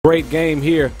Great game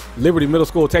here. Liberty Middle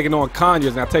School taking on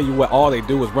Conyers, and I tell you what, all they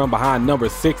do is run behind number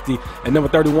 60, and number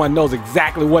 31 knows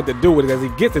exactly what to do with it as he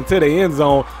gets into the end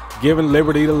zone, giving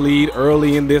Liberty the lead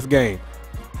early in this game.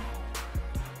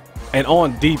 And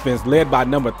on defense, led by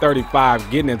number 35,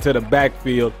 getting into the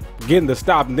backfield, getting the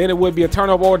stop, and then it would be a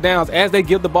turnover or downs as they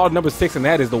give the ball to number 6, and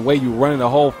that is the way you run in the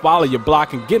hole, follow your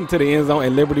block, and get into the end zone,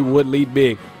 and Liberty would lead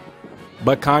big.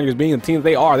 But Conyers, being the team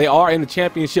they are in the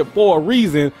championship for a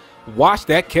reason. Watch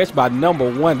that catch by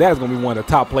number 1. That is going to be one of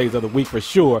the top plays of the week for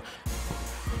sure.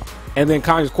 And then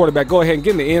Conyers quarterback go ahead and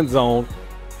get in the end zone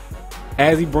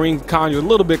as he brings Conyers a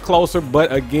little bit closer.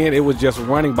 But again, it was just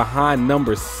running behind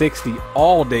number 60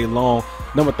 all day long.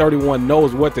 Number 31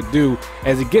 knows what to do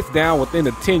as he gets down within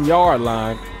the 10-yard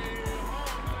line.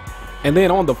 And then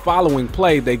on the following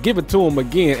play, they give it to him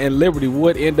again, and Liberty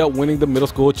would end up winning the middle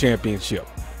school championship.